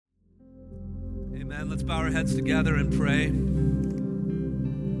Amen. Let's bow our heads together and pray.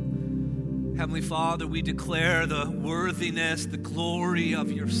 Heavenly Father, we declare the worthiness, the glory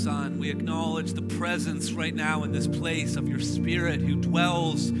of your Son. We acknowledge the presence right now in this place of your Spirit who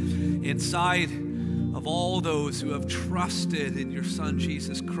dwells inside of all those who have trusted in your Son,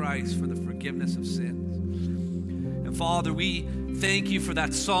 Jesus Christ, for the forgiveness of sins. And Father, we thank you for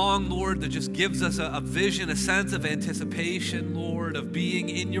that song, Lord, that just gives us a vision, a sense of anticipation, Lord, of being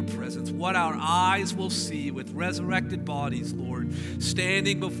in your presence. What our eyes will see with resurrected bodies, Lord,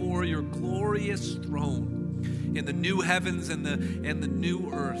 standing before your glorious throne in the new heavens and the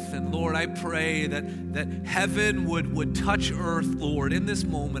new earth. And Lord, I pray that heaven would touch earth, Lord, in this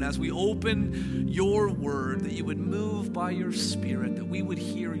moment as we open your word, that you would move by your Spirit, that we would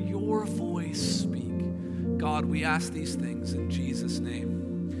hear your voice speak. God, we ask these things in Jesus'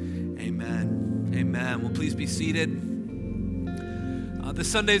 name. Amen. Amen. Well, please be seated. This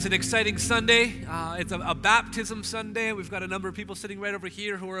Sunday is an exciting Sunday. It's a baptism Sunday. We've got a number of people sitting right over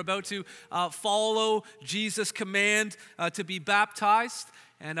here who are about to follow Jesus' command to be baptized.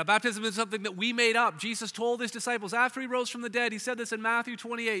 And baptism is something that we made up. Jesus told his disciples after he rose from the dead, he said this in Matthew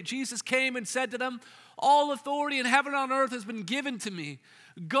 28. Jesus came and said to them, "All authority in heaven and on earth has been given to me.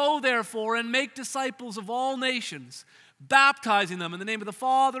 Go, therefore, and make disciples of all nations, baptizing them in the name of the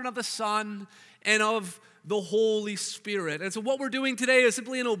Father and of the Son and of the Holy Spirit." And so what we're doing today is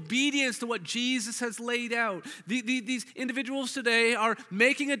simply in obedience to what Jesus has laid out. These individuals today are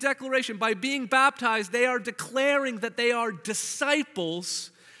making a declaration. By being baptized, they are declaring that they are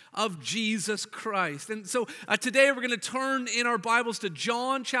disciples of Jesus Christ. And so today we're going to turn in our Bibles to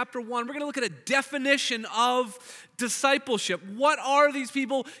John chapter 1. We're going to look at a definition of discipleship. What are these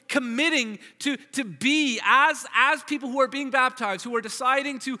people committing to be as people who are being baptized, who are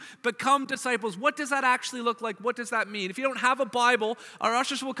deciding to become disciples? What does that actually look like? What does that mean? If you don't have a Bible, our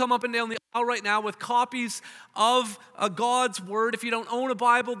ushers will come up and down the aisle right now with copies of God's Word. If you don't own a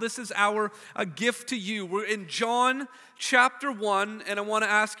Bible, this is our gift to you. We're in John chapter 1, and I want to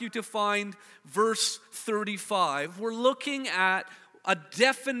ask you to find verse 35. We're looking at a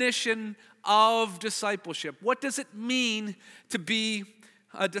definition of discipleship. What does it mean to be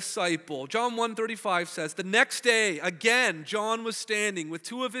a disciple? John 1:35 says, "The next day, again, John was standing with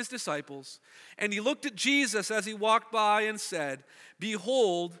two of his disciples, and he looked at Jesus as he walked by and said,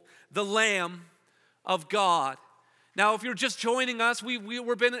 'Behold, the Lamb of God.'" Now, if you're just joining us, we've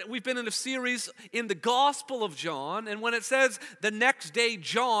been in a series in the Gospel of John, and when it says the next day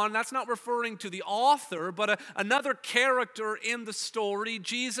John, that's not referring to the author, but another character in the story,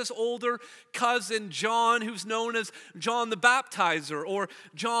 Jesus' older cousin John, who's known as John the Baptizer or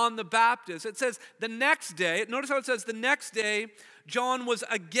John the Baptist. It says the next day, notice how it says the next day, John was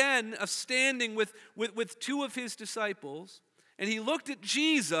again standing with two of his disciples. And he looked at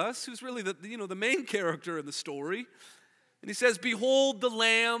Jesus, who's really the main character in the story, and he says, "Behold the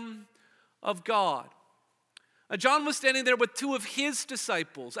Lamb of God." John was standing there with two of his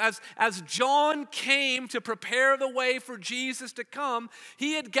disciples. As John came to prepare the way for Jesus to come,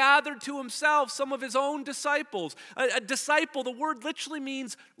 he had gathered to himself some of his own disciples. A disciple, the word literally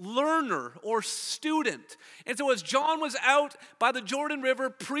means learner or student. And so as John was out by the Jordan River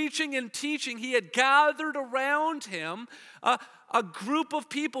preaching and teaching, he had gathered around him a group of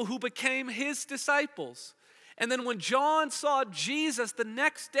people who became his disciples. And then when John saw Jesus the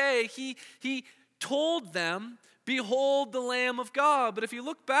next day, he told them, "Behold the Lamb of God." But if you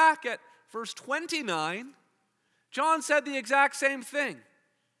look back at verse 29, John said the exact same thing.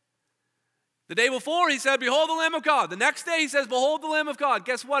 The day before he said, "Behold the Lamb of God." The next day he says, "Behold the Lamb of God."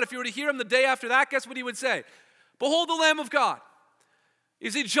 Guess what? If you were to hear him the day after that, guess what he would say? "Behold the Lamb of God." You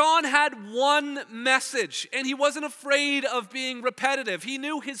see, John had one message, and he wasn't afraid of being repetitive. He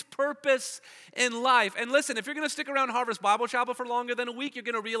knew his purpose in life. And listen, if you're going to stick around Harvest Bible Chapel for longer than a week, you're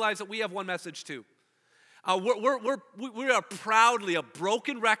going to realize that we have one message too. We are proudly a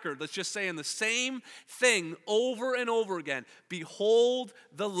broken record that's just saying the same thing over and over again. Behold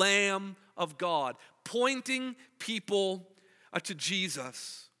the Lamb of God, pointing people to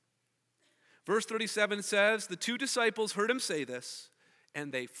Jesus. Verse 37 says, the two disciples heard him say this,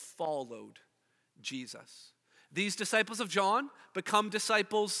 and they followed Jesus. These disciples of John become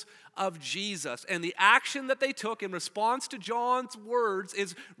disciples of Jesus. And the action that they took in response to John's words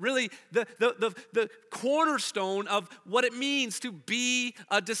is really the cornerstone of what it means to be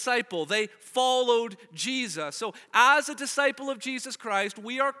a disciple. They followed Jesus. So as a disciple of Jesus Christ,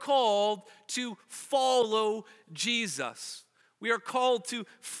 we are called to follow Jesus. We are called to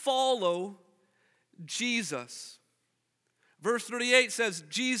follow Jesus. Verse 38 says,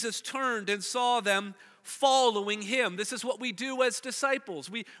 Jesus turned and saw them following him. This is what we do as disciples.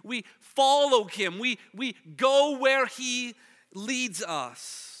 We follow him. We go where he leads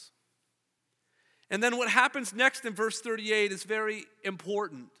us. And then what happens next in verse 38 is very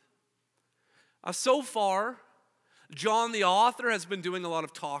important. So far, John the author has been doing a lot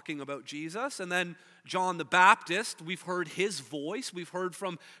of talking about Jesus, and then John the Baptist, we've heard his voice. We've heard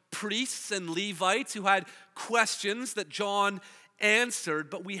from priests and Levites who had questions that John answered,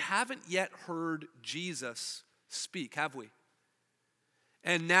 but we haven't yet heard Jesus speak, have we?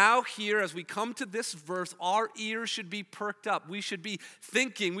 And now here, as we come to this verse, our ears should be perked up. We should be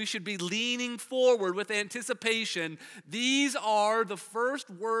thinking, we should be leaning forward with anticipation. These are the first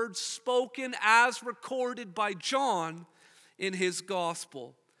words spoken as recorded by John in his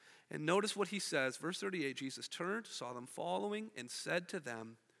gospel. And notice what he says. Verse 38, Jesus turned, saw them following, and said to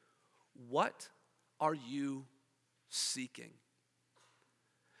them, "What are you seeking?"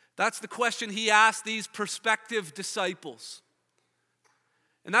 That's the question he asked these prospective disciples.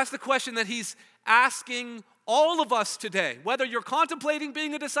 And that's the question that he's asking all of us today. Whether you're contemplating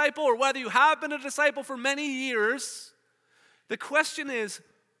being a disciple or whether you have been a disciple for many years, the question is,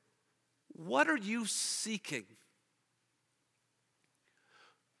 what are you seeking?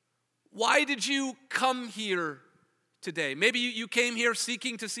 Why did you come here today? Maybe you came here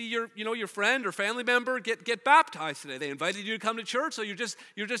seeking to see your friend or family member get baptized today. They invited you to come to church, so you're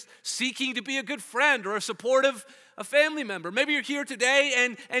just seeking to be a good friend or a supportive family member. Maybe you're here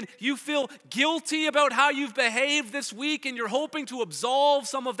today and you feel guilty about how you've behaved this week, and you're hoping to absolve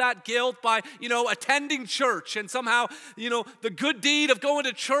some of that guilt by attending church, and somehow the good deed of going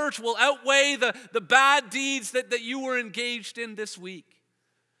to church will outweigh the bad deeds that you were engaged in this week.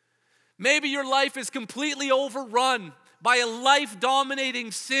 Maybe your life is completely overrun by a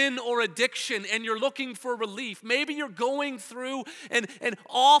life-dominating sin or addiction, and you're looking for relief. Maybe you're going through an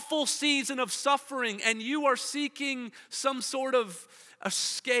awful season of suffering, and you are seeking some sort of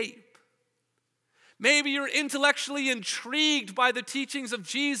escape. Maybe you're intellectually intrigued by the teachings of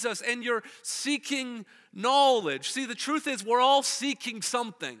Jesus, and you're seeking knowledge. See, the truth is, we're all seeking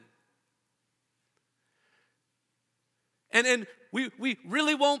something. And we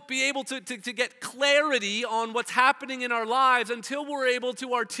really won't be able to get clarity on what's happening in our lives until we're able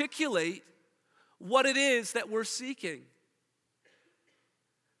to articulate what it is that we're seeking.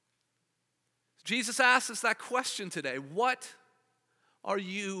 Jesus asks us that question today. What are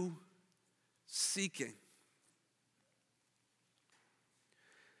you seeking?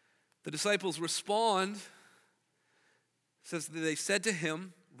 The disciples respond, says that they said to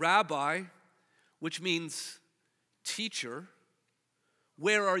him, "Rabbi," which means teacher,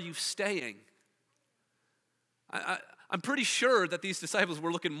 "where are you staying?" I'm pretty sure that these disciples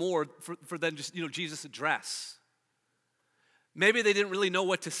were looking more for than just Jesus' address. Maybe they didn't really know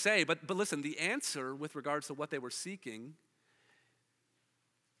what to say, but listen, the answer with regards to what they were seeking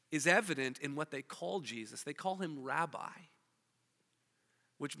is evident in what they call Jesus. They call him Rabbi,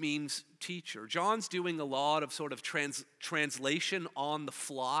 which means teacher. John's doing a lot of sort of translation on the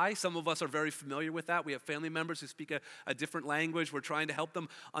fly. Some of us are very familiar with that. We have family members who speak a different language. We're trying to help them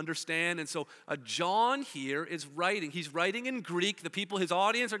understand. And so John here is writing. He's writing in Greek. The people, his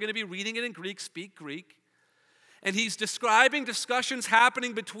audience, are going to be reading it in Greek, speak Greek. And he's describing discussions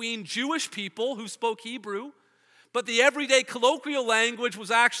happening between Jewish people who spoke Hebrew, but the everyday colloquial language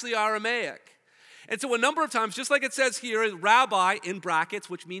was actually Aramaic. And so a number of times, just like it says here, rabbi in brackets,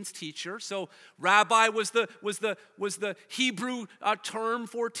 which means teacher. So rabbi was the Hebrew term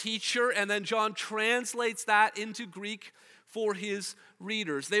for teacher, and then John translates that into Greek for his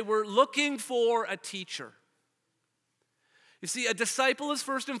readers. They were looking for a teacher. You see, a disciple is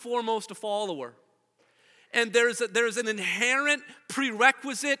first and foremost a follower. And there's an inherent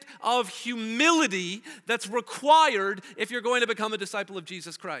prerequisite of humility that's required if you're going to become a disciple of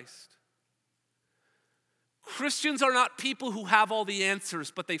Jesus Christ. Christians are not people who have all the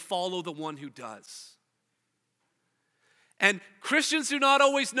answers, but they follow the one who does. And Christians do not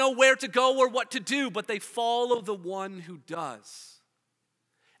always know where to go or what to do, but they follow the one who does.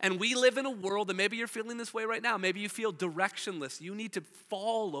 And we live in a world, and maybe you're feeling this way right now. Maybe you feel directionless. You need to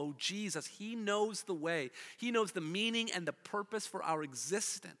follow Jesus. He knows the way. He knows the meaning and the purpose for our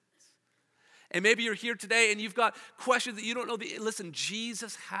existence. And maybe you're here today and you've got questions that you don't know. Listen,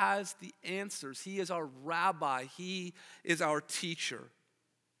 Jesus has the answers. He is our rabbi. He is our teacher.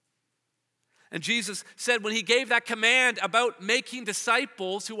 And Jesus said when he gave that command about making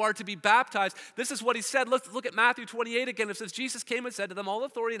disciples who are to be baptized, this is what he said. Let's look at Matthew 28 again. It says, Jesus came and said to them, "All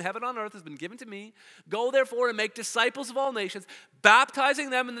authority in heaven and on earth has been given to me. Go therefore and make disciples of all nations, baptizing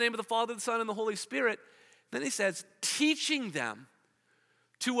them in the name of the Father, the Son, and the Holy Spirit." Then he says, teaching them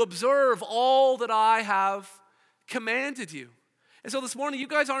to observe all that I have commanded you. And so this morning, you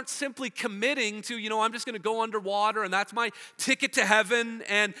guys aren't simply committing to, I'm just going to go underwater and that's my ticket to heaven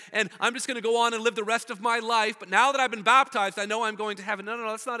and I'm just going to go on and live the rest of my life. But now that I've been baptized, I know I'm going to heaven. No,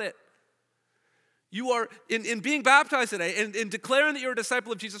 that's not it. You are, in being baptized today and in declaring that you're a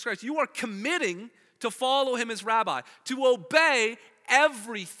disciple of Jesus Christ, you are committing to follow him as rabbi, to obey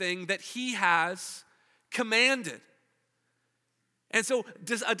everything that he has commanded. And so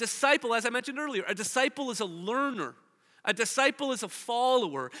a disciple, as I mentioned earlier, a disciple is a learner. A disciple is a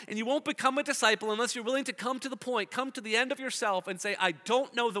follower, and you won't become a disciple unless you're willing to come to the point, come to the end of yourself and say, I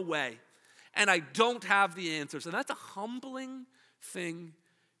don't know the way, and I don't have the answers. And that's a humbling thing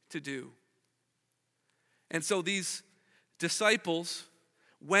to do. And so these disciples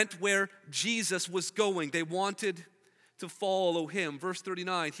went where Jesus was going. They wanted to follow him. Verse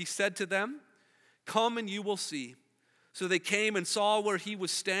 39, he said to them, come and you will see. So they came and saw where he was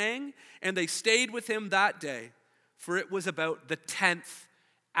staying, and they stayed with him that day. For it was about the 10th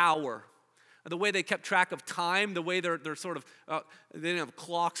hour. The way they kept track of time, the way they're sort of, they didn't have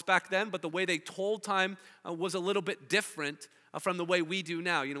clocks back then, but the way they told time was a little bit different from the way we do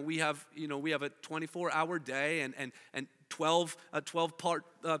now. We have a 24-hour day and 12 part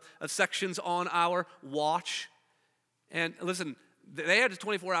sections on our watch. And listen, they had a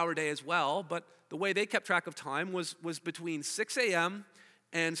 24-hour day as well, but the way they kept track of time was between 6 a.m.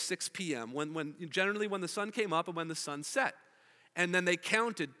 and 6 p.m., generally when the sun came up and when the sun set. And then they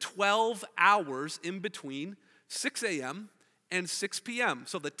counted 12 hours in between 6 a.m. and 6 p.m.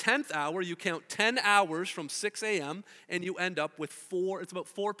 So the 10th hour, you count 10 hours from 6 a.m. and you end up with it's about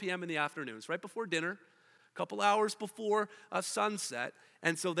 4 p.m. in the afternoon. It's right before dinner, a couple hours before sunset.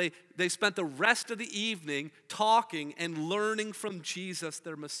 And so they spent the rest of the evening talking and learning from Jesus,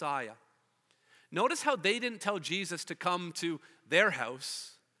 their Messiah. Notice how they didn't tell Jesus to come to their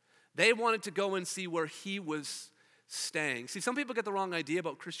house. They wanted to go and see where he was staying. See, some people get the wrong idea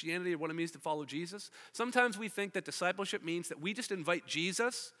about Christianity or what it means to follow Jesus. Sometimes we think that discipleship means that we just invite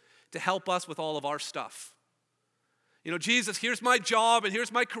Jesus to help us with all of our stuff. Jesus, here's my job and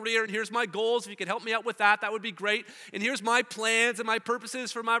here's my career and here's my goals. If you could help me out with that, that would be great. And here's my plans and my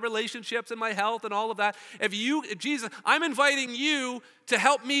purposes for my relationships and my health and all of that. Jesus, I'm inviting you to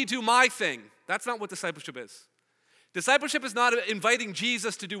help me do my thing. That's not what discipleship is. Discipleship is not inviting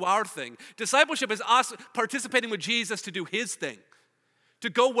Jesus to do our thing. Discipleship is us participating with Jesus to do his thing, to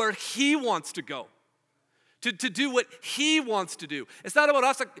go where he wants to go, to do what he wants to do. It's not about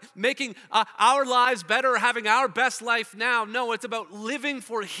us making our lives better or having our best life now. No, it's about living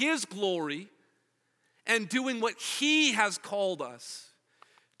for his glory and doing what he has called us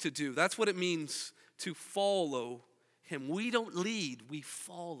to do. That's what it means to follow him. We don't lead, we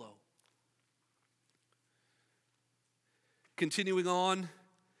follow. Continuing on,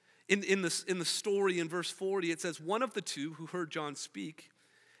 in the story in verse 40, it says, one of the two who heard John speak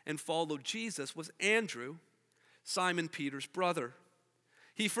and followed Jesus was Andrew, Simon Peter's brother.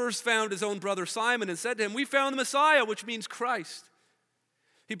 He first found his own brother Simon and said to him, we found the Messiah, which means Christ.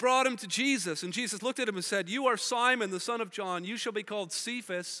 He brought him to Jesus, and Jesus looked at him and said, you are Simon, the son of John. You shall be called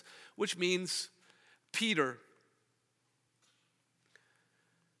Cephas, which means Peter.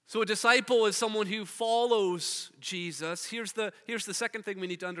 So a disciple is someone who follows Jesus. Here's the second thing we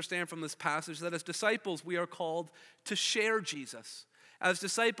need to understand from this passage, that as disciples, we are called to share Jesus. As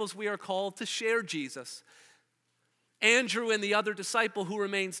disciples, we are called to share Jesus. Andrew and the other disciple who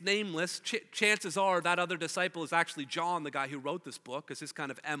remains nameless, chances are that other disciple is actually John, the guy who wrote this book, because his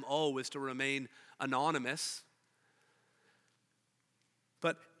kind of MO is to remain anonymous.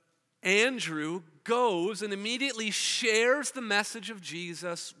 But Andrew goes and immediately shares the message of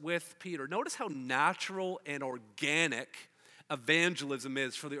Jesus with Peter. Notice how natural and organic evangelism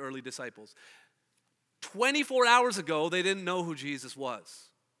is for the early disciples. 24 hours ago, they didn't know who Jesus was.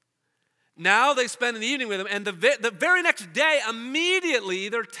 Now they spend an evening with him, and the very next day, immediately,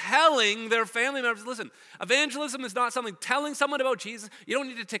 they're telling their family members, listen, evangelism is not something, telling someone about Jesus, you don't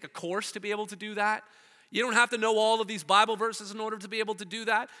need to take a course to be able to do that. You don't have to know all of these Bible verses in order to be able to do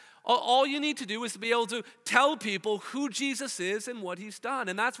that. All you need to do is to be able to tell people who Jesus is and what he's done.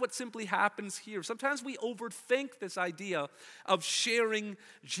 And that's what simply happens here. Sometimes we overthink this idea of sharing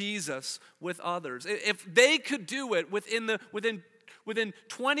Jesus with others. If they could do it within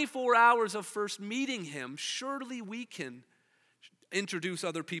 24 hours of first meeting him, surely we can introduce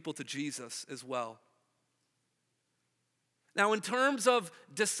other people to Jesus as well. Now, in terms of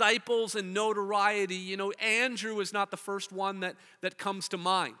disciples and notoriety, Andrew is not the first one that comes to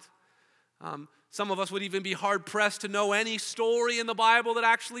mind. Some of us would even be hard-pressed to know any story in the Bible that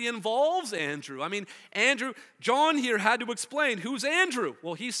actually involves Andrew. I mean, John here had to explain, who's Andrew?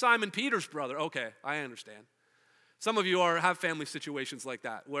 Well, he's Simon Peter's brother. Okay, I understand. Some of you have family situations like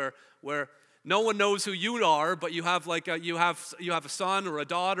that, where no one knows who you are, but you have you have a son or a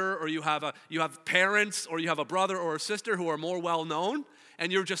daughter, or you have parents, or you have a brother or a sister who are more well known, and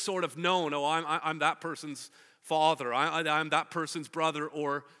you're just sort of known. Oh, I'm that person's father. I'm that person's brother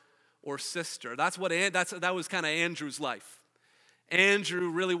or sister. That was kind of Andrew's life.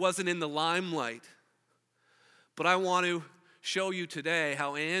 Andrew really wasn't in the limelight, but I want to show you today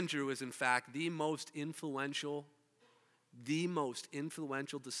how Andrew is in fact the most influential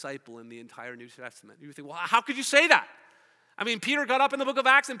disciple in the entire New Testament. You think, well, how could you say that? I mean, Peter got up in the book of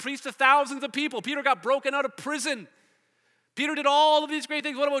Acts and preached to thousands of people. Peter got broken out of prison. Peter did all of these great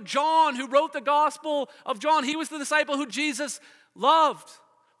things. What about John, who wrote the Gospel of John? He was the disciple who Jesus loved.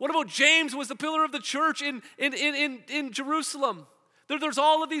 What about James, who was the pillar of the church in Jerusalem? There's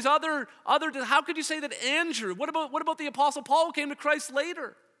all of these other. How could you say that Andrew? What about the Apostle Paul, who came to Christ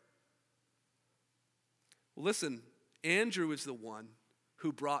later? Well, listen, Andrew is the one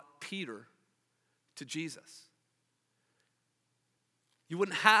who brought Peter to Jesus. You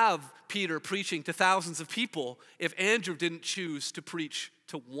wouldn't have Peter preaching to thousands of people if Andrew didn't choose to preach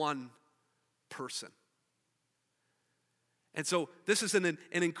to one person. And so this is an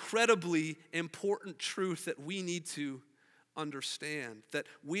incredibly important truth that we need to understand, that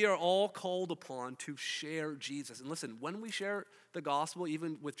we are all called upon to share Jesus. And listen, when we share the gospel,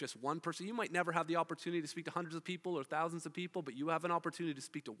 even with just one person, you might never have the opportunity to speak to hundreds of people or thousands of people, but you have an opportunity to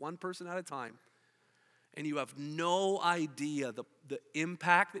speak to one person at a time. And you have no idea the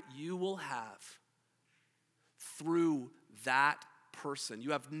impact that you will have through that person.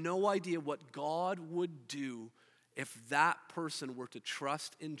 You have no idea what God would do if that person were to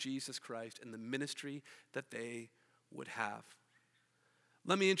trust in Jesus Christ and the ministry that they would have.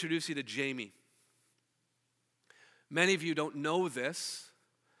 Let me introduce you to Jamie. Many of you don't know this,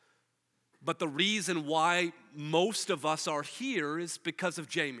 but the reason why most of us are here is because of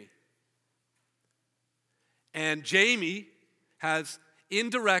Jamie. And Jamie has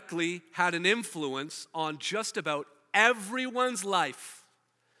indirectly had an influence on just about everyone's life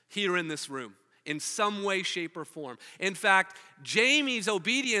here in this room, in some way, shape, or form. In fact, Jamie's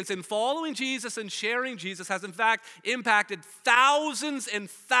obedience in following Jesus and sharing Jesus has in fact impacted thousands and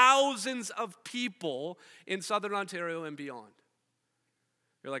thousands of people in Southern Ontario and beyond.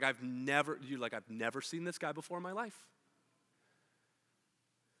 You're like, I've never seen this guy before in my life.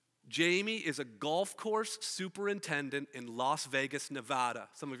 Jamie is a golf course superintendent in Las Vegas, Nevada.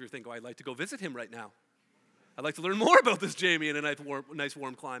 Some of you think, oh, I'd like to go visit him right now. I'd like to learn more about this Jamie in a nice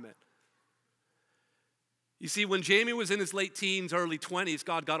warm climate. You see, when Jamie was in his late teens, early 20s,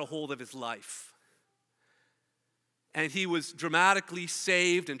 God got a hold of his life. And he was dramatically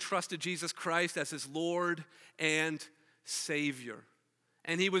saved and trusted Jesus Christ as his Lord and Savior.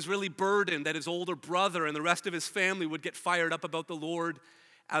 And he was really burdened that his older brother and the rest of his family would get fired up about the Lord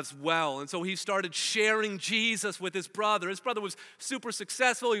as well. And so he started sharing Jesus with his brother. His brother was super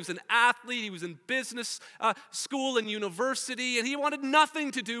successful. He was an athlete. He was in business school and university, and he wanted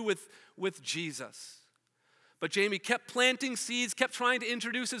nothing to do with Jesus. But Jamie kept planting seeds, kept trying to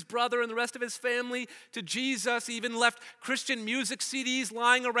introduce his brother and the rest of his family to Jesus. He even left Christian music CDs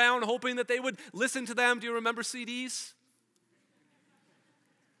lying around, hoping that they would listen to them. Do you remember CDs?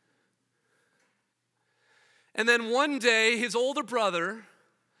 And then one day, his older brother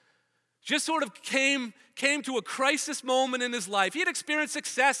just sort of came to a crisis moment in his life. He had experienced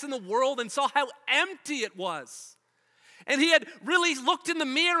success in the world and saw how empty it was. And he had really looked in the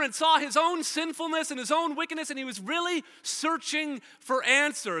mirror and saw his own sinfulness and his own wickedness, and he was really searching for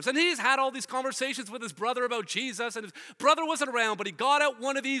answers. And he's had all these conversations with his brother about Jesus, and his brother wasn't around, but he got out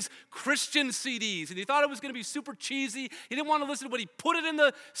one of these Christian CDs, and he thought it was going to be super cheesy. He didn't want to listen to it. He put it in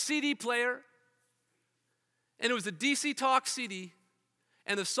the CD player, and it was a DC Talk CD,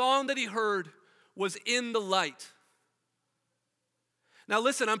 and the song that he heard was In the Light. Now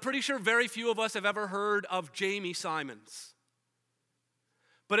listen, I'm pretty sure very few of us have ever heard of Jamie Simons.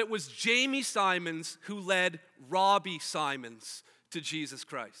 But it was Jamie Simons who led Robbie Simons to Jesus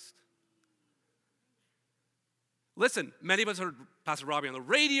Christ. Listen, many of us heard Pastor Robbie on the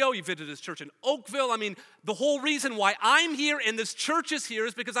radio. You visited his church in Oakville. I mean, the whole reason why I'm here and this church is here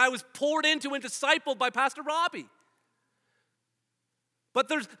is because I was poured into and discipled by Pastor Robbie. But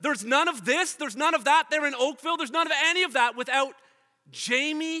there's none of this, there's none of that there in Oakville. There's none of any of that without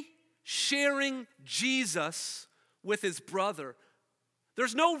Jamie sharing Jesus with his brother.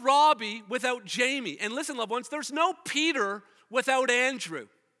 There's no Robbie without Jamie. And listen, loved ones, there's no Peter without Andrew.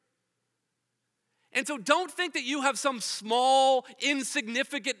 And so don't think that you have some small,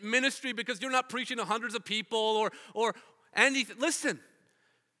 insignificant ministry because you're not preaching to hundreds of people or anything. Listen,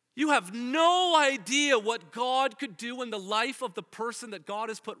 you have no idea what God could do in the life of the person that God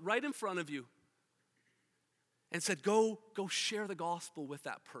has put right in front of you and said, go share the gospel with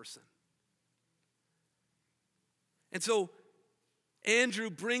that person. And so Andrew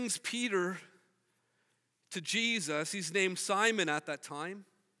brings Peter to Jesus. He's named Simon at that time.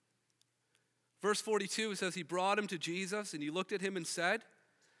 Verse 42 says he brought him to Jesus, and he looked at him and said,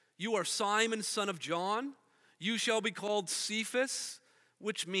 "You are Simon, son of John. You shall be called Cephas,"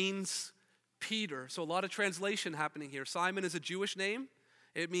 which means Peter. So a lot of translation happening here. Simon is a Jewish name.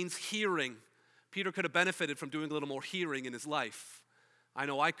 It means hearing. Peter could have benefited from doing a little more hearing in his life. I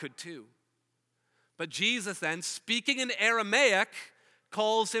know I could too. But Jesus then, speaking in Aramaic,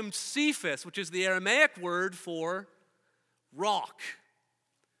 calls him Cephas, which is the Aramaic word for rock.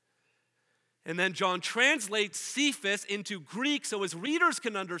 And then John translates Cephas into Greek so his readers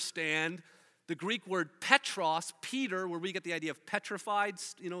can understand the Greek word Petros, Peter, where we get the idea of petrified,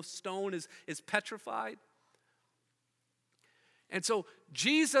 stone is petrified. And so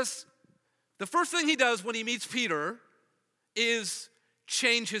Jesus, the first thing he does when he meets Peter is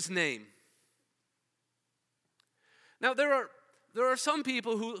change his name. Now there are some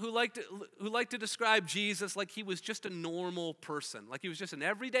people who like to describe Jesus like he was just a normal person, like he was just an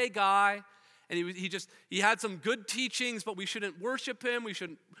everyday guy. And he had some good teachings, but we shouldn't worship him. We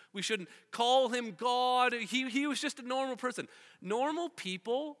shouldn't call him God. He was just a normal person. Normal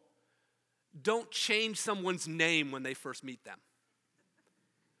people don't change someone's name when they first meet them.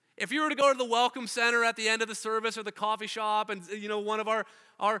 If you were to go to the welcome center at the end of the service or the coffee shop, and one of our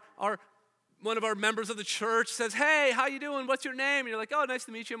members of the church says, "Hey, how you doing? What's your name?" And you're like, "Oh, nice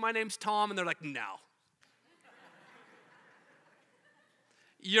to meet you. My name's Tom." And they're like, "No,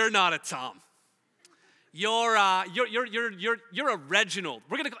 you're not a Tom. You're a Reginald.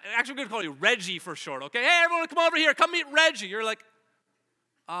 We're gonna call you Reggie for short, okay? Hey, everyone, come over here. Come meet Reggie." You're like,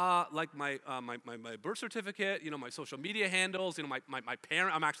 like my birth certificate, my social media handles, my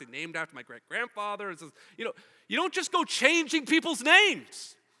parent. I'm actually named after my great grandfather. You don't just go changing people's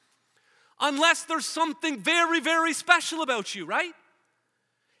names unless there's something very, very special about you, right?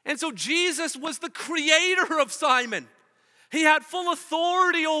 And so Jesus was the creator of Simon. He had full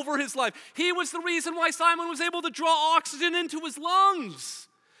authority over his life. He was the reason why Simon was able to draw oxygen into his lungs.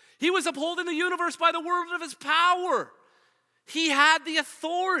 He was upholding the universe by the word of his power. He had the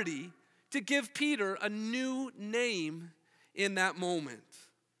authority to give Peter a new name in that moment.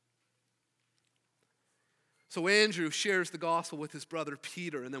 So Andrew shares the gospel with his brother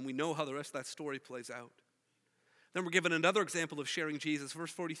Peter, and then we know how the rest of that story plays out. Then we're given another example of sharing Jesus.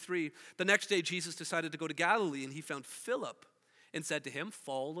 Verse 43, the next day Jesus decided to go to Galilee, and he found Philip and said to him,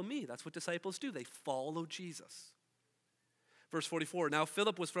 "Follow me." That's what disciples do. They follow Jesus. Verse 44, now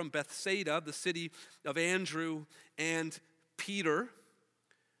Philip was from Bethsaida, the city of Andrew and Peter.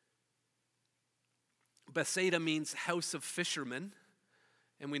 Bethsaida means house of fishermen.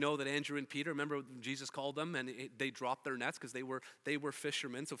 And we know that Andrew and Peter, remember Jesus called them and they dropped their nets because they were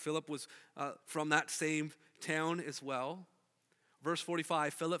fishermen. So Philip was from that same town as well. Verse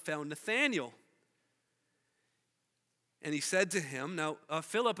 45, Philip found Nathanael. And he said to him, now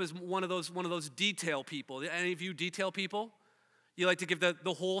Philip is one of those detail people. Any of you detail people? You like to give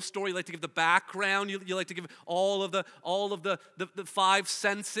the whole story. You like to give the background. You like to give all of the five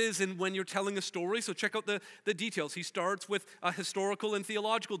senses and when you're telling a story. So check out the details. He starts with historical and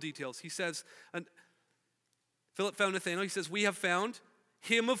theological details. He says, Philip found Nathanael. He says, "We have found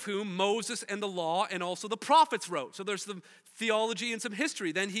him of whom Moses and the law and also the prophets wrote." So there's some theology and some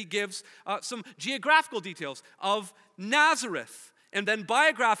history. Then he gives some geographical details of Nazareth. And then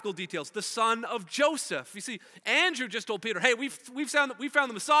biographical details, the son of Joseph. You see, Andrew just told Peter, "Hey, we've found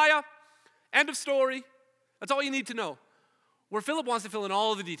the Messiah. End of story. That's all you need to know." Where Philip wants to fill in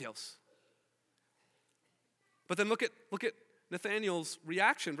all of the details. But then look at Nathanael's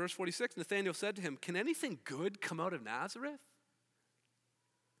reaction. Verse 46, Nathanael said to him, "Can anything good come out of Nazareth?"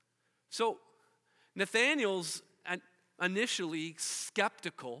 So Nathanael's initially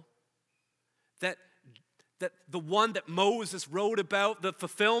skeptical that the one that Moses wrote about, the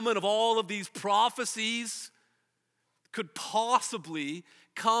fulfillment of all of these prophecies, could possibly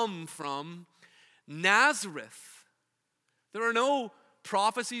come from Nazareth. There are no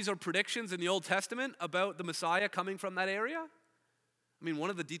prophecies or predictions in the Old Testament about the Messiah coming from that area. I mean,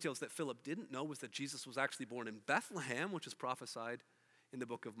 one of the details that Philip didn't know was that Jesus was actually born in Bethlehem, which is prophesied in the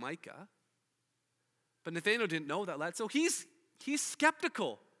book of Micah. But Nathanael didn't know that, lad. So he's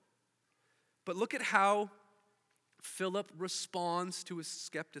skeptical. But look at how Philip responds to his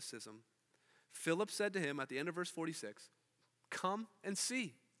skepticism. Philip said to him at the end of verse 46, come and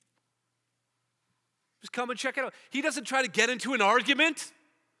see. Just come and check it out. He doesn't try to get into an argument.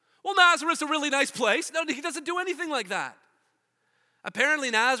 Well, Nazareth's a really nice place. No, he doesn't do anything like that. Apparently,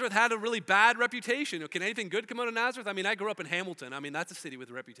 Nazareth had a really bad reputation. Can anything good come out of Nazareth? I mean, I grew up in Hamilton. I mean, that's a city with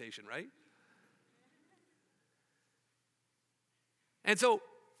a reputation, right? And so,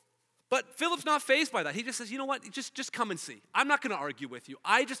 but Philip's not fazed by that. He just says, you know what? Just come and see. I'm not going to argue with you.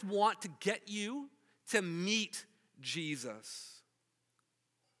 I just want to get you to meet Jesus.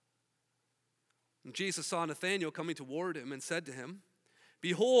 And Jesus saw Nathanael coming toward him and said to him,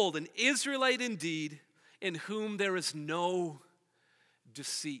 behold, an Israelite indeed, in whom there is no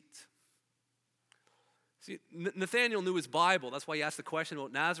deceit. See, Nathanael knew his Bible. That's why he asked the question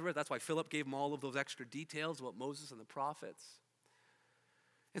about Nazareth. That's why Philip gave him all of those extra details about Moses and the prophets.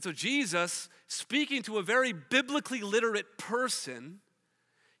 And so Jesus, speaking to a very biblically literate person,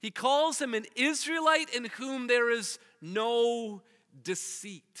 he calls him an Israelite in whom there is no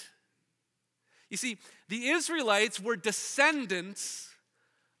deceit. You see, the Israelites were descendants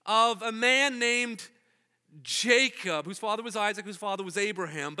of a man named Jacob, whose father was Isaac, whose father was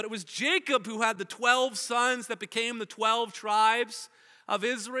Abraham. But it was Jacob who had the 12 sons that became the 12 tribes of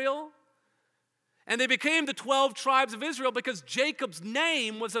Israel. And they became the 12 tribes of Israel because Jacob's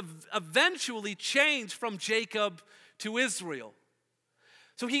name was eventually changed from Jacob to Israel.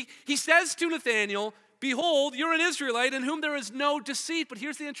 So he says to Nathanael, behold, you're an Israelite in whom there is no deceit. But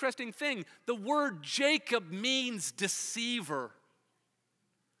here's the interesting thing. The word Jacob means deceiver.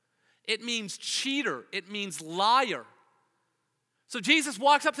 It means cheater. It means liar. So Jesus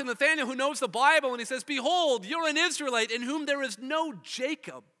walks up to Nathanael, who knows the Bible, and he says, behold, you're an Israelite in whom there is no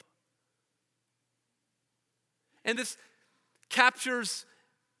Jacob. And this captures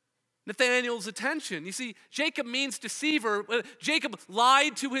Nathanael's attention. You see, Jacob means deceiver. Jacob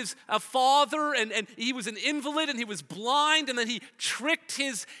lied to his father, and he was an invalid, and he was blind, and then he tricked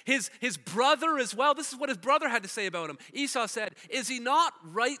his brother as well. This is what his brother had to say about him. Esau said, is he not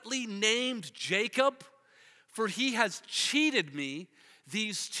rightly named Jacob? For he has cheated me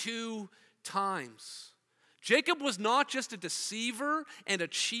these 2 times. Jacob was not just a deceiver and a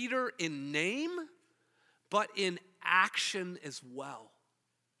cheater in name, but in action as well.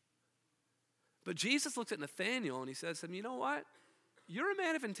 But Jesus looks at Nathanael and he says to him, you know what? You're a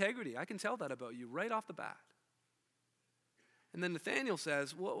man of integrity. I can tell that about you right off the bat. And then Nathanael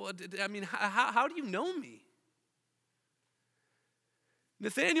says, well, I mean, how do you know me?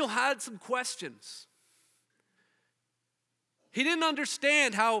 Nathanael had some questions. He didn't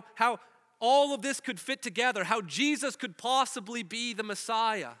understand how all of this could fit together, how Jesus could possibly be the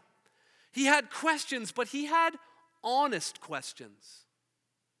Messiah. He had questions, but he had honest questions.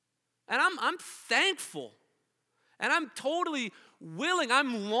 And I'm thankful. And I'm totally willing,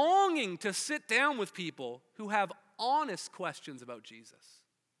 I'm longing to sit down with people who have honest questions about Jesus.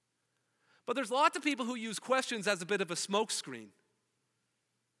 But there's lots of people who use questions as a bit of a smokescreen.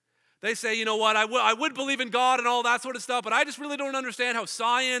 They say, you know what, I would believe in God and all that sort of stuff, but I just really don't understand how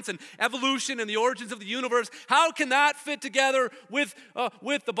science and evolution and the origins of the universe, how can that fit together with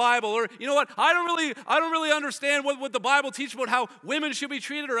the Bible? Or, you know what, I don't really understand what the Bible teaches about how women should be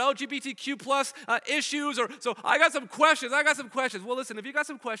treated or LGBTQ plus issues. So I got some questions. Well, listen, if you got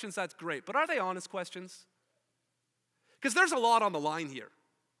some questions, that's great. But are they honest questions? Because there's a lot on the line here.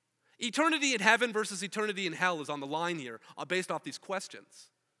 Eternity in heaven versus eternity in hell is on the line here based off these questions.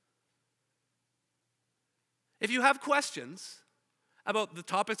 If you have questions about the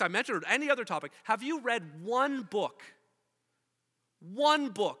topics I mentioned or any other topic, have you read one book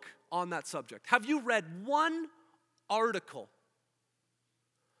on that subject? Have you read one article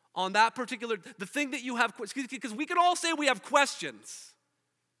on that particular, the thing that you have, because we can all say we have questions.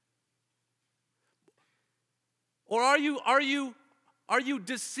 Or are you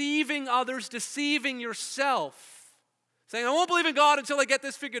deceiving others, deceiving yourself, saying, I won't believe in God until I get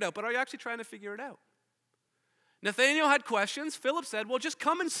this figured out, but are you actually trying to figure it out? Nathanael had questions. Philip said, well, just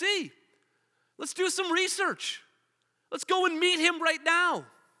come and see. Let's do some research. Let's go and meet him right now.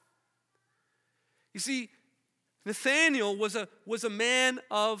 You see, Nathanael was a man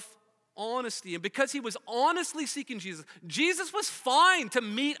of honesty. And because he was honestly seeking Jesus, Jesus was fine to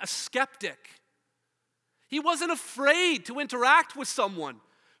meet a skeptic. He wasn't afraid to interact with someone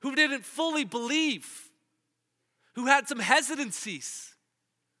who didn't fully believe, who had some hesitancies.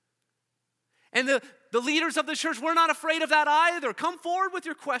 And the leaders of the church were not afraid of that either. Come forward with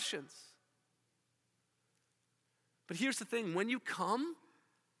your questions. But here's the thing. When you come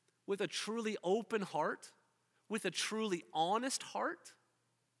with a truly open heart, with a truly honest heart,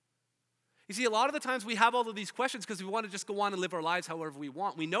 You see, a lot of the times we have all of these questions because we want to just go on and live our lives however we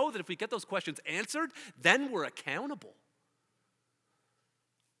want. We know that if we get those questions answered, then we're accountable.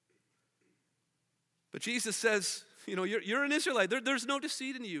 But Jesus says, you're an Israelite. There's no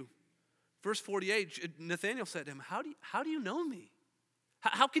deceit in you. Verse 48, Nathanael said to him, how do you know me?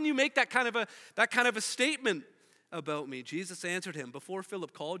 How can you make that kind of a statement about me? Jesus answered him, before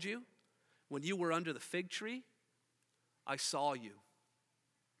Philip called you, when you were under the fig tree, I saw you.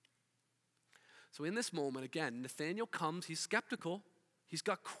 So in this moment, again, Nathanael comes, he's skeptical, he's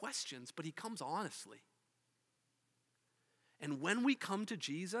got questions, but he comes honestly. And when we come to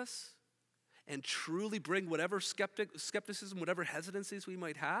Jesus and truly bring whatever skepticism, whatever hesitancies we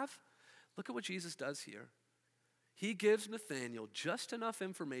might have, look at what Jesus does here. He gives Nathanael just enough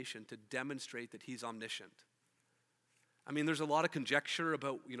information to demonstrate that he's omniscient. I mean, there's a lot of conjecture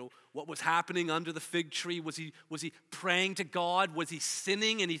about, what was happening under the fig tree. Was he praying to God? Was he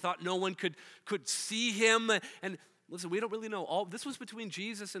sinning and he thought no one could see him? And listen, we don't really know. All this was between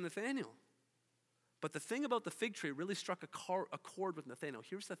Jesus and Nathanael. But the thing about the fig tree really struck a chord with Nathanael.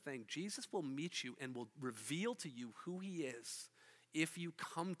 Here's the thing. Jesus will meet you and will reveal to you who he is if you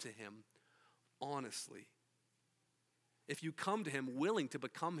come to him honestly. If you come to him willing to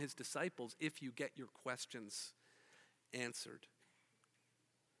become his disciples, if you get your questions answered.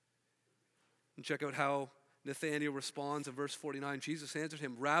 And check out how Nathanael responds in verse 49. Jesus answered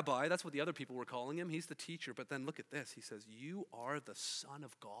him, Rabbi, that's what the other people were calling him. He's the teacher. But then look at this. He says, you are the Son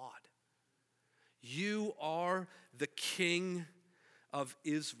of God. You are the King of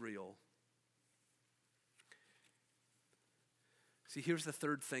Israel. See, here's the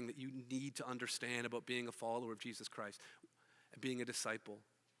third thing that you need to understand about being a follower of Jesus Christ and being a disciple.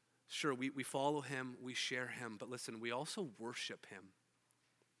 Sure, we follow him, we share him, but listen, we also worship him.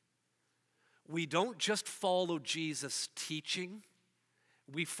 We don't just follow Jesus' teaching,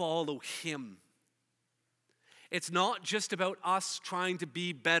 we follow him. It's not just about us trying to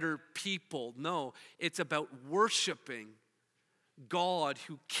be better people. No, it's about worshiping God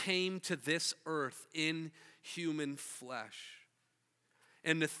who came to this earth in human flesh.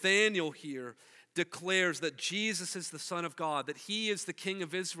 And Nathanael here declares that Jesus is the Son of God, that he is the King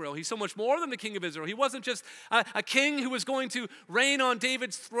of Israel. He's so much more than the King of Israel. He wasn't just a king who was going to reign on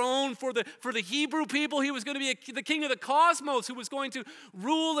David's throne for the Hebrew people. He was going to be the king of the cosmos who was going to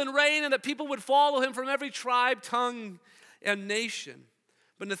rule and reign, and that people would follow him from every tribe, tongue, and nation.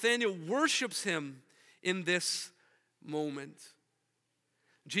 But Nathanael worships him in this moment.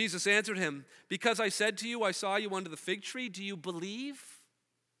 Jesus answered him, because I said to you, I saw you under the fig tree, do you believe?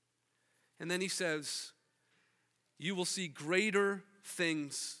 And then he says, you will see greater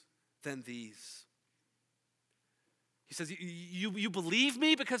things than these. He says, you believe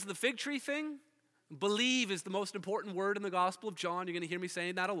me because of the fig tree thing? Believe is the most important word in the Gospel of John. You're going to hear me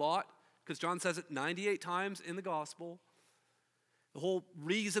saying that a lot because John says it 98 times in the Gospel. The whole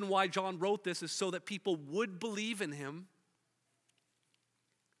reason why John wrote this is so that people would believe in him.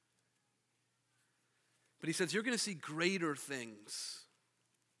 But he says, you're going to see greater things.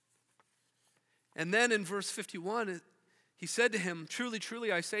 And then in verse 51, he said to him, truly, truly,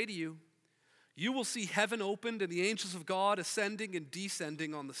 I say to you, you will see heaven opened and the angels of God ascending and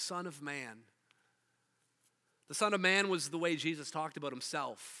descending on the Son of Man. The Son of Man was the way Jesus talked about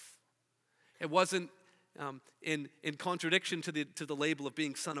himself. It wasn't in contradiction to the label of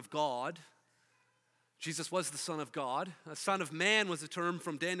being Son of God. Jesus was the Son of God. A Son of Man was a term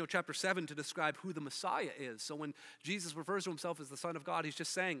from Daniel chapter 7 to describe who the Messiah is. So when Jesus refers to himself as the Son of God, he's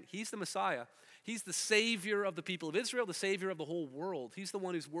just saying he's the Messiah. He's the Savior of the people of Israel, the Savior of the whole world. He's the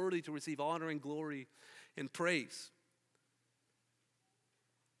one who's worthy to receive honor and glory and praise.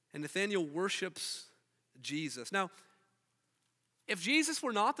 And Nathanael worships Jesus. Now, if Jesus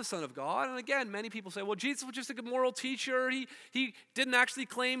were not the Son of God, and again, many people say, well, Jesus was just a good moral teacher. He didn't actually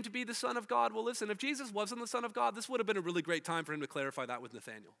claim to be the Son of God. Well, listen, if Jesus wasn't the Son of God, this would have been a really great time for him to clarify that with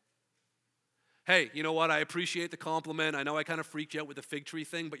Nathanael. Hey, you know what? I appreciate the compliment. I know I kind of freaked you out with the fig tree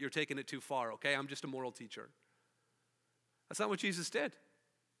thing, but you're taking it too far, okay? I'm just a moral teacher. That's not what Jesus did.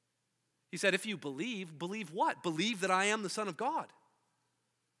 He said, if you believe what? Believe that I am the Son of God.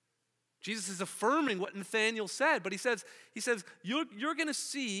 Jesus is affirming what Nathanael said, but he says, you're going to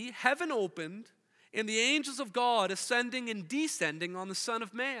see heaven opened and the angels of God ascending and descending on the Son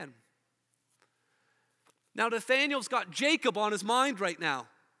of Man. Now, Nathanael's got Jacob on his mind right now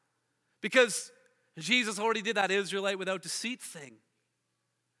because Jesus already did that Israelite without deceit thing.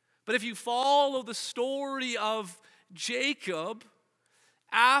 But if you follow the story of Jacob,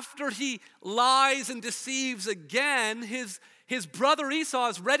 after he lies and deceives again, his brother Esau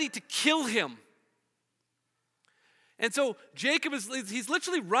is ready to kill him. And so Jacob he's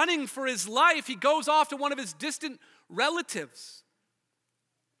literally running for his life. He goes off to one of his distant relatives.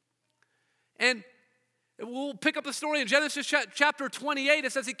 And we'll pick up the story in Genesis chapter 28.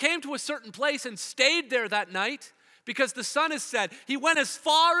 It says he came to a certain place and stayed there that night because the sun has set. He went as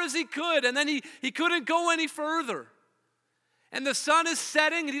far as he could, and then he couldn't go any further. And the sun is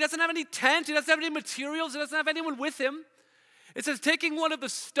setting, and he doesn't have any tent. He doesn't have any materials. He doesn't have anyone with him. It says, taking one of the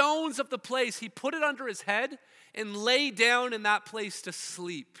stones of the place, he put it under his head and lay down in that place to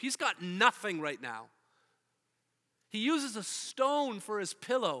sleep. He's got nothing right now. He uses a stone for his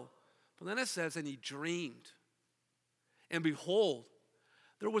pillow. But then it says, and he dreamed. And behold,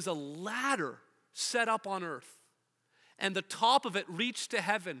 there was a ladder set up on earth, and the top of it reached to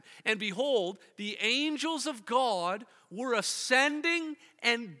heaven. And behold, the angels of God were ascending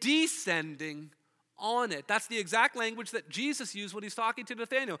and descending on it. That's the exact language that Jesus used when he's talking to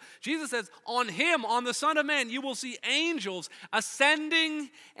Nathanael. Jesus says, on him, on the Son of Man, you will see angels ascending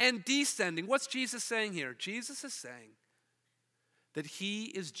and descending. What's Jesus saying here? Jesus is saying that he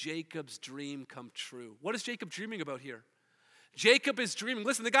is Jacob's dream come true. What is Jacob dreaming about here? Jacob is dreaming.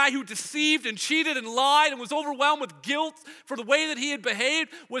 Listen, the guy who deceived and cheated and lied and was overwhelmed with guilt for the way that he had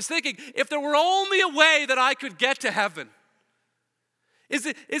behaved was thinking, if there were only a way that I could get to heaven. Is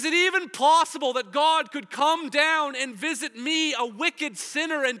it even possible that God could come down and visit me, a wicked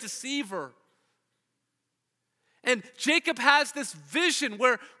sinner and deceiver? And Jacob has this vision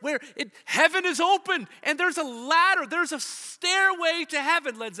where heaven is open and there's a ladder, there's a stairway to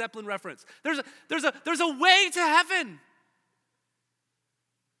heaven. Led Zeppelin reference. There's a way to heaven.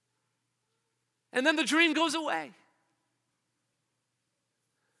 And then the dream goes away.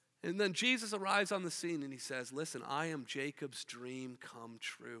 And then Jesus arrives on the scene and he says, listen, I am Jacob's dream come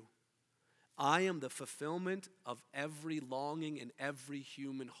true. I am the fulfillment of every longing in every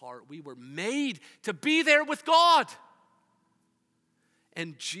human heart. We were made to be there with God.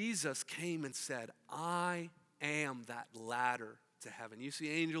 And Jesus came and said, I am that ladder to heaven. You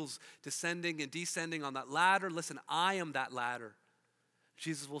see angels descending and descending on that ladder. Listen, I am that ladder.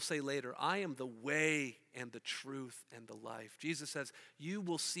 Jesus will say later, I am the way and the truth and the life. Jesus says, you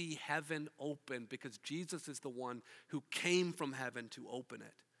will see heaven open because Jesus is the one who came from heaven to open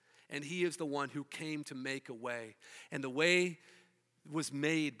it. And he is the one who came to make a way. And the way was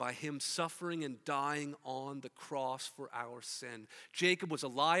made by him suffering and dying on the cross for our sin. Jacob was a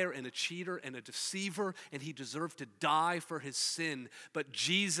liar and a cheater and a deceiver, and he deserved to die for his sin. But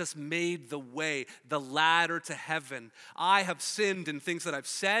Jesus made the way, the ladder to heaven. I have sinned in things that I've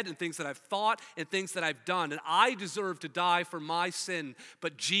said and things that I've thought and things that I've done, and I deserve to die for my sin.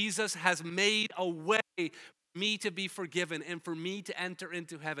 But Jesus has made a way for me to be forgiven and for me to enter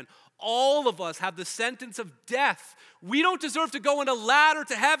into heaven. All of us have the sentence of death. We don't deserve to go on a ladder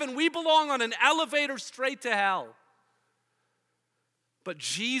to heaven. We belong on an elevator straight to hell. But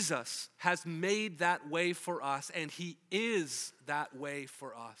Jesus has made that way for us, and he is that way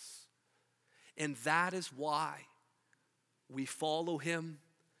for us. And that is why we follow him.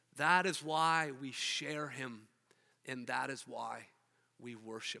 That is why we share him. And that is why we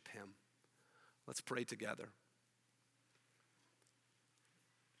worship him. Let's pray together.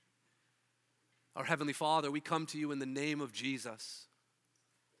 Our Heavenly Father, we come to you in the name of Jesus.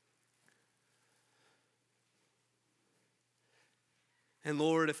 And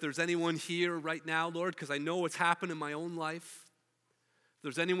Lord, if there's anyone here right now, Lord, because I know what's happened in my own life, if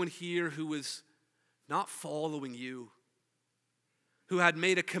there's anyone here who is not following you, who had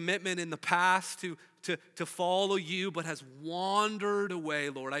made a commitment in the past to follow you but has wandered away,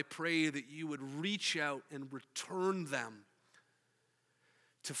 Lord, I pray that you would reach out and return them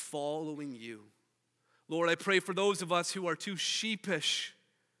to following you. Lord, I pray for those of us who are too sheepish,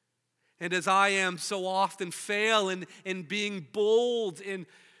 and as I am so often fail in being bold in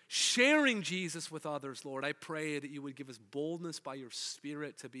sharing Jesus with others, Lord, I pray that you would give us boldness by your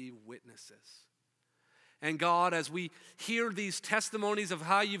Spirit to be witnesses. And God, as we hear these testimonies of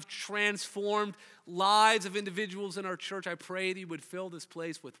how you've transformed lives of individuals in our church, I pray that you would fill this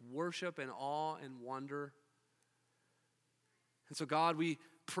place with worship and awe and wonder. And so, God, we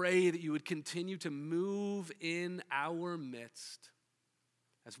pray that you would continue to move in our midst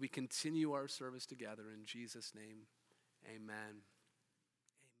as we continue our service together. In Jesus' name, amen.